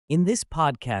In this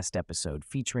podcast episode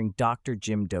featuring Dr.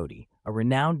 Jim Doty, a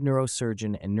renowned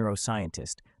neurosurgeon and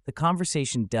neuroscientist, the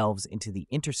conversation delves into the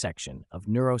intersection of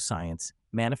neuroscience,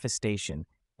 manifestation,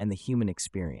 and the human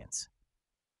experience.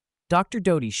 Dr.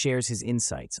 Doty shares his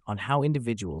insights on how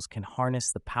individuals can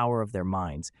harness the power of their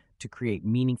minds to create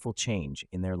meaningful change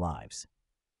in their lives.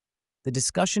 The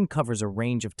discussion covers a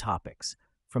range of topics,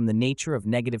 from the nature of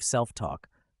negative self-talk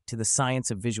to the science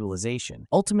of visualization,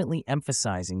 ultimately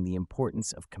emphasizing the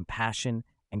importance of compassion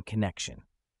and connection.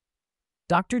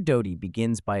 Dr. Doty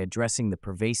begins by addressing the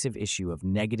pervasive issue of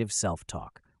negative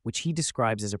self-talk, which he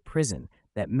describes as a prison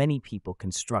that many people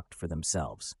construct for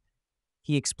themselves.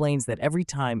 He explains that every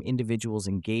time individuals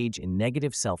engage in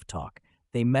negative self-talk,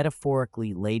 they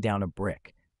metaphorically lay down a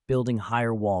brick, building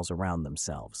higher walls around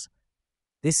themselves.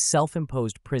 This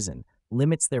self-imposed prison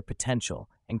limits their potential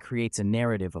and creates a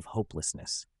narrative of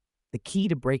hopelessness. The key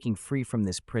to breaking free from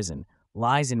this prison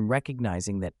lies in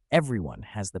recognizing that everyone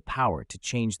has the power to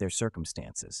change their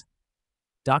circumstances.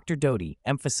 Dr. Doty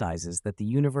emphasizes that the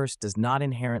universe does not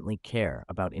inherently care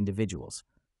about individuals.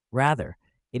 Rather,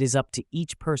 it is up to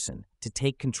each person to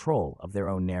take control of their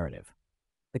own narrative.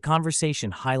 The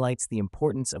conversation highlights the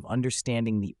importance of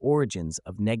understanding the origins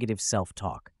of negative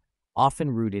self-talk,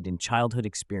 often rooted in childhood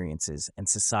experiences and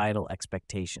societal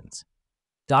expectations.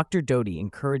 Dr. Doty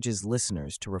encourages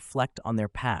listeners to reflect on their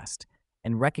past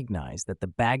and recognize that the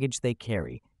baggage they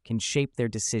carry can shape their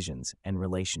decisions and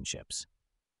relationships.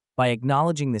 By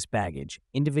acknowledging this baggage,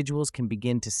 individuals can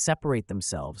begin to separate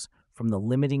themselves from the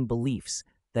limiting beliefs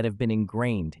that have been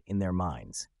ingrained in their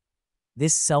minds.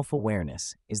 This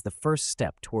self-awareness is the first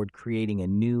step toward creating a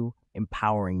new,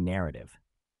 empowering narrative.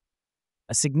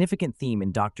 A significant theme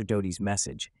in Dr. Doty's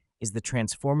message is the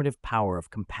transformative power of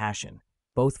compassion,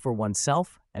 both for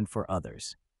oneself and for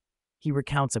others. He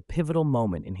recounts a pivotal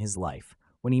moment in his life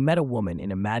when he met a woman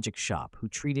in a magic shop who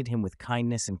treated him with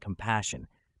kindness and compassion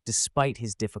despite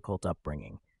his difficult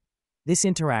upbringing. This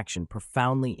interaction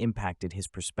profoundly impacted his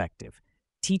perspective,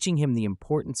 teaching him the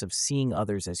importance of seeing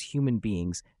others as human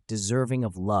beings deserving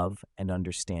of love and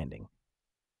understanding.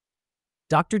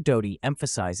 Dr. Doty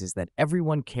emphasizes that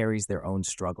everyone carries their own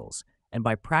struggles, and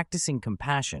by practicing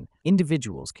compassion,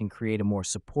 individuals can create a more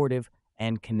supportive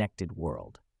and connected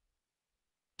world.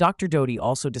 Dr. Doty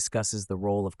also discusses the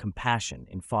role of compassion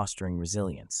in fostering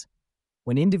resilience.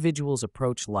 When individuals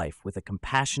approach life with a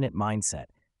compassionate mindset,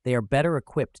 they are better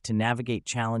equipped to navigate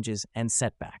challenges and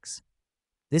setbacks.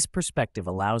 This perspective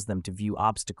allows them to view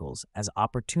obstacles as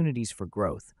opportunities for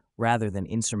growth rather than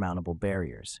insurmountable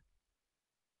barriers.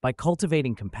 By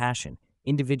cultivating compassion,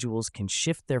 individuals can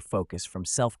shift their focus from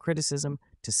self-criticism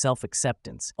to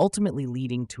self-acceptance, ultimately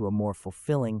leading to a more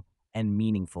fulfilling and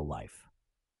meaningful life.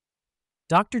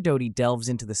 Dr. Doty delves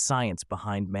into the science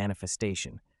behind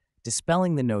manifestation,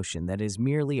 dispelling the notion that it is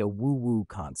merely a woo-woo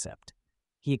concept.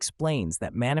 He explains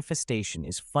that manifestation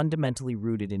is fundamentally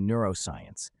rooted in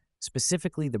neuroscience,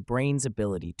 specifically the brain's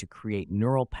ability to create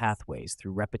neural pathways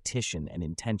through repetition and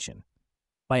intention.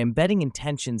 By embedding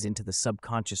intentions into the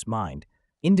subconscious mind,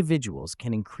 individuals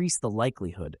can increase the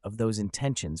likelihood of those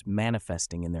intentions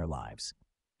manifesting in their lives.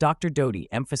 Dr. Doty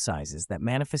emphasizes that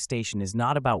manifestation is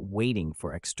not about waiting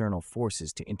for external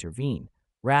forces to intervene.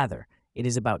 Rather, it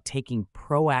is about taking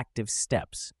proactive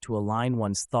steps to align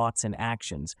one's thoughts and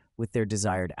actions with their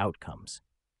desired outcomes.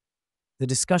 The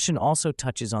discussion also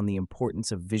touches on the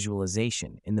importance of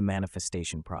visualization in the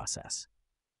manifestation process.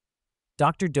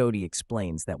 Dr. Doty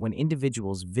explains that when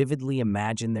individuals vividly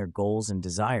imagine their goals and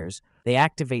desires, they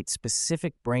activate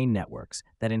specific brain networks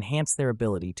that enhance their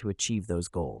ability to achieve those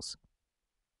goals.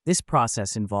 This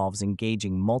process involves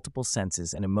engaging multiple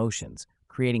senses and emotions,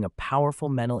 creating a powerful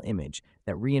mental image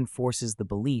that reinforces the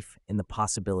belief in the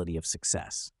possibility of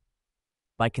success.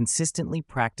 By consistently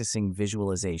practicing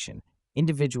visualization,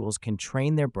 individuals can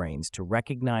train their brains to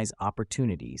recognize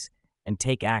opportunities and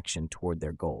take action toward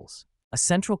their goals. A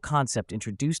central concept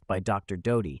introduced by Dr.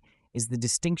 Doty is the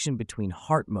distinction between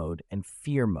heart mode and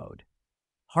fear mode.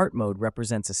 Heart mode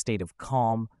represents a state of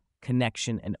calm,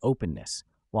 connection, and openness,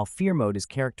 while fear mode is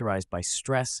characterized by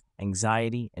stress,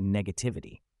 anxiety, and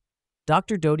negativity.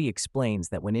 Dr. Doty explains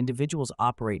that when individuals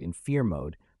operate in fear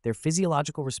mode, their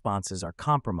physiological responses are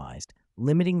compromised,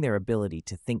 limiting their ability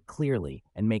to think clearly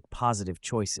and make positive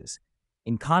choices.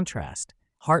 In contrast,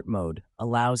 heart mode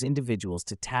allows individuals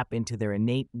to tap into their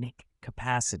innate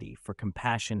capacity for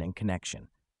compassion and connection,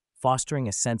 fostering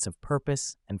a sense of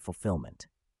purpose and fulfillment.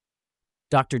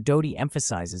 Dr. Doty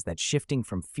emphasizes that shifting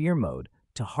from fear mode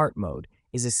to heart mode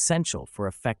is essential for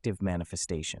effective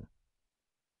manifestation.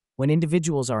 When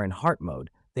individuals are in heart mode,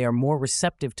 they are more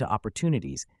receptive to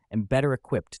opportunities and better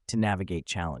equipped to navigate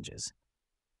challenges.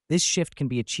 This shift can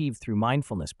be achieved through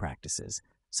mindfulness practices,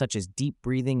 such as deep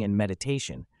breathing and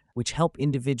meditation, which help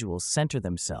individuals center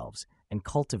themselves and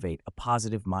cultivate a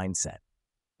positive mindset.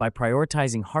 By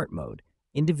prioritizing heart mode,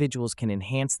 individuals can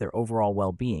enhance their overall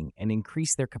well-being and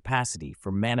increase their capacity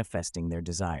for manifesting their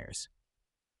desires.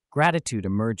 Gratitude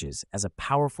emerges as a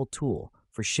powerful tool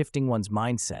for shifting one's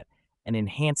mindset and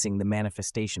enhancing the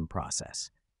manifestation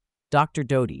process. Dr.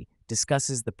 Doty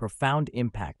discusses the profound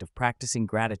impact of practicing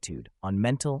gratitude on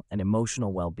mental and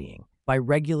emotional well-being. By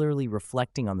regularly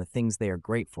reflecting on the things they are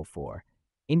grateful for,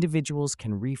 individuals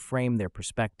can reframe their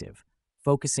perspective,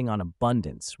 focusing on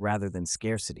abundance rather than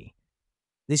scarcity.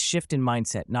 This shift in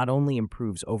mindset not only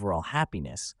improves overall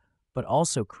happiness, but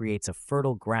also creates a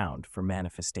fertile ground for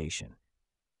manifestation.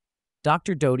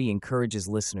 Dr. Doty encourages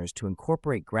listeners to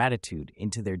incorporate gratitude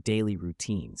into their daily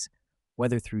routines,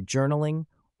 whether through journaling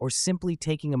or simply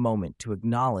taking a moment to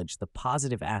acknowledge the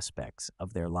positive aspects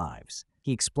of their lives.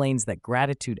 He explains that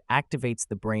gratitude activates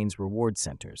the brain's reward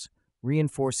centers,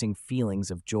 reinforcing feelings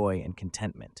of joy and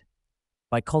contentment.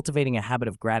 By cultivating a habit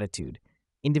of gratitude,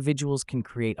 individuals can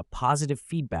create a positive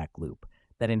feedback loop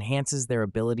that enhances their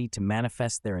ability to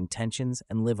manifest their intentions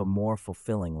and live a more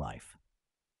fulfilling life.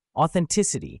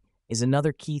 Authenticity is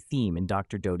another key theme in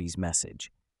Dr. Doty's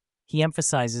message. He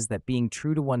emphasizes that being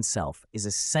true to oneself is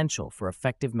essential for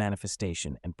effective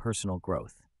manifestation and personal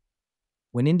growth.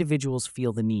 When individuals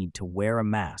feel the need to wear a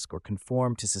mask or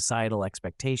conform to societal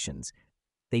expectations,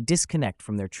 they disconnect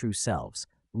from their true selves,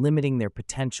 limiting their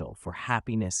potential for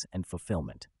happiness and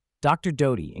fulfillment. Dr.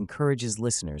 Doty encourages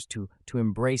listeners to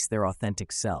embrace their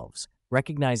authentic selves,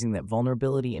 recognizing that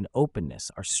vulnerability and openness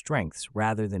are strengths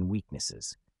rather than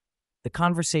weaknesses. The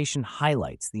conversation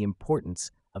highlights the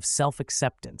importance of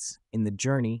self-acceptance in the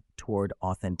journey toward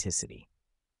authenticity.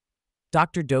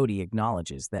 Dr. Doty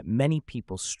acknowledges that many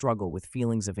people struggle with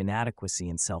feelings of inadequacy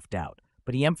and self-doubt,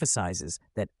 but he emphasizes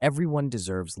that everyone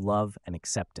deserves love and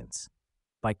acceptance.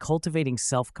 By cultivating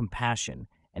self-compassion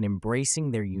and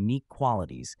embracing their unique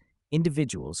qualities,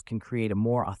 individuals can create a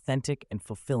more authentic and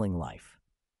fulfilling life.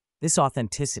 This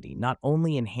authenticity not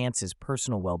only enhances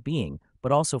personal well-being,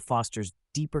 but also fosters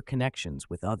deeper connections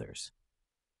with others.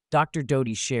 Dr.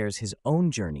 Doty shares his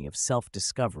own journey of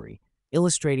self-discovery,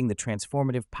 illustrating the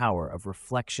transformative power of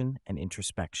reflection and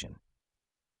introspection.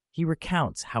 He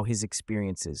recounts how his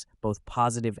experiences, both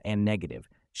positive and negative,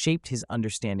 shaped his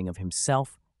understanding of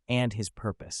himself and his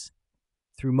purpose.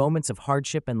 Through moments of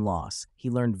hardship and loss, he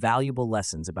learned valuable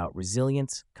lessons about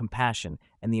resilience, compassion,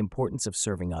 and the importance of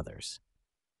serving others.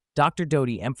 Dr.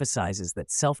 Doty emphasizes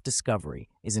that self-discovery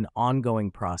is an ongoing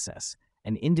process,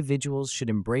 and individuals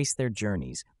should embrace their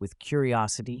journeys with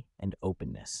curiosity and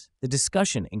openness. The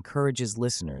discussion encourages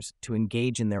listeners to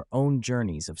engage in their own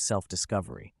journeys of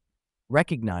self-discovery,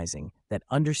 recognizing that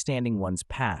understanding one's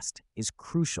past is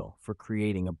crucial for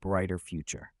creating a brighter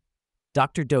future.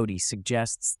 Dr. Doty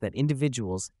suggests that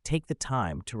individuals take the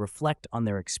time to reflect on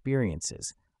their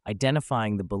experiences,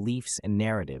 identifying the beliefs and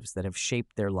narratives that have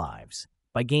shaped their lives.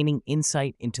 By gaining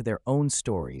insight into their own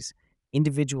stories,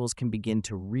 individuals can begin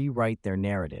to rewrite their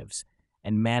narratives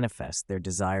and manifest their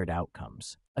desired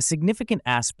outcomes. A significant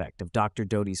aspect of Dr.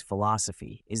 Doty's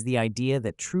philosophy is the idea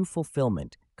that true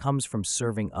fulfillment comes from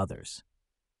serving others.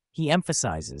 He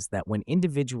emphasizes that when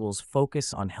individuals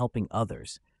focus on helping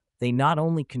others, they not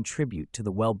only contribute to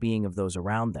the well-being of those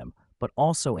around them, but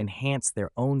also enhance their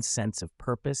own sense of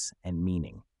purpose and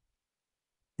meaning.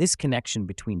 This connection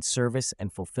between service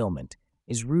and fulfillment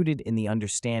is rooted in the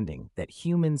understanding that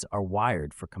humans are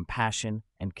wired for compassion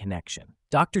and connection.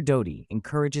 Dr. Doty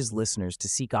encourages listeners to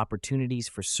seek opportunities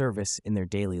for service in their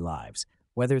daily lives,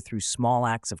 whether through small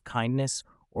acts of kindness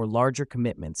or larger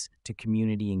commitments to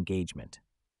community engagement.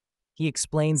 He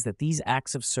explains that these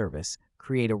acts of service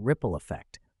create a ripple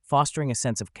effect, fostering a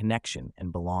sense of connection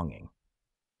and belonging.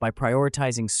 By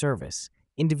prioritizing service,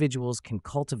 individuals can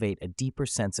cultivate a deeper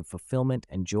sense of fulfillment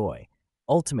and joy,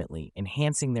 ultimately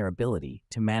enhancing their ability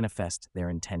to manifest their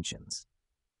intentions.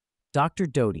 Dr.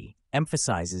 Doty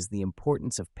emphasizes the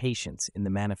importance of patience in the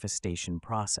manifestation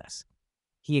process.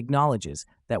 He acknowledges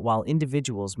that while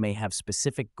individuals may have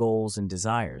specific goals and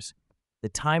desires, the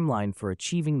timeline for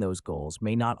achieving those goals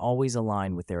may not always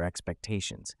align with their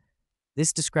expectations.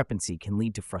 This discrepancy can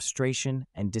lead to frustration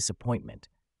and disappointment,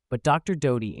 but Dr.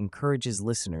 Doty encourages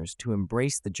listeners to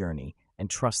embrace the journey and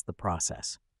trust the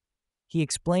process. He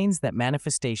explains that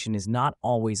manifestation is not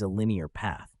always a linear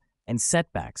path, and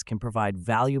setbacks can provide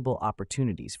valuable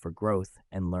opportunities for growth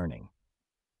and learning.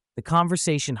 The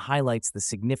conversation highlights the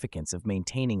significance of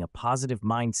maintaining a positive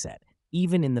mindset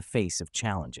even in the face of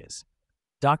challenges.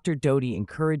 Dr. Doty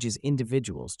encourages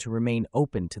individuals to remain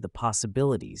open to the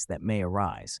possibilities that may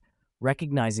arise,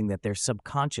 recognizing that their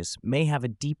subconscious may have a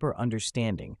deeper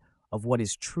understanding of what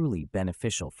is truly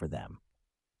beneficial for them.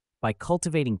 By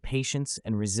cultivating patience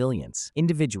and resilience,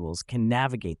 individuals can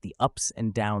navigate the ups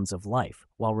and downs of life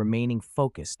while remaining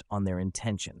focused on their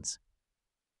intentions.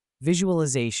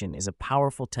 Visualization is a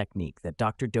powerful technique that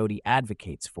Dr. Doty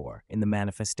advocates for in the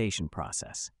manifestation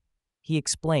process. He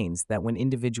explains that when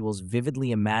individuals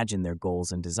vividly imagine their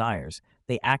goals and desires,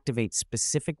 they activate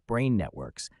specific brain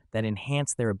networks that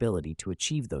enhance their ability to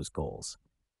achieve those goals.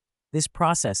 This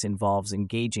process involves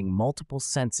engaging multiple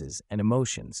senses and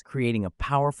emotions, creating a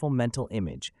powerful mental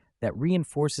image that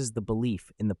reinforces the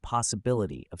belief in the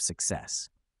possibility of success.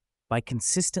 By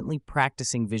consistently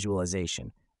practicing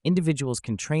visualization, individuals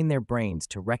can train their brains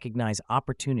to recognize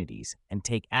opportunities and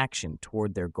take action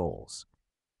toward their goals.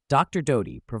 Dr.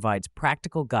 Doty provides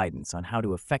practical guidance on how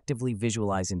to effectively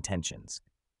visualize intentions.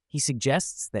 He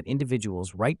suggests that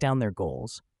individuals write down their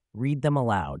goals, read them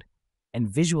aloud, and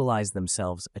visualize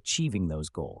themselves achieving those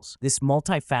goals. This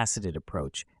multifaceted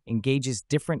approach engages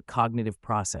different cognitive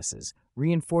processes,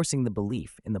 reinforcing the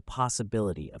belief in the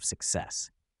possibility of success.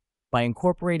 By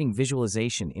incorporating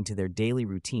visualization into their daily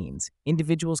routines,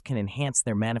 individuals can enhance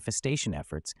their manifestation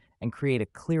efforts and create a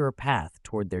clearer path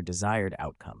toward their desired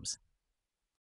outcomes.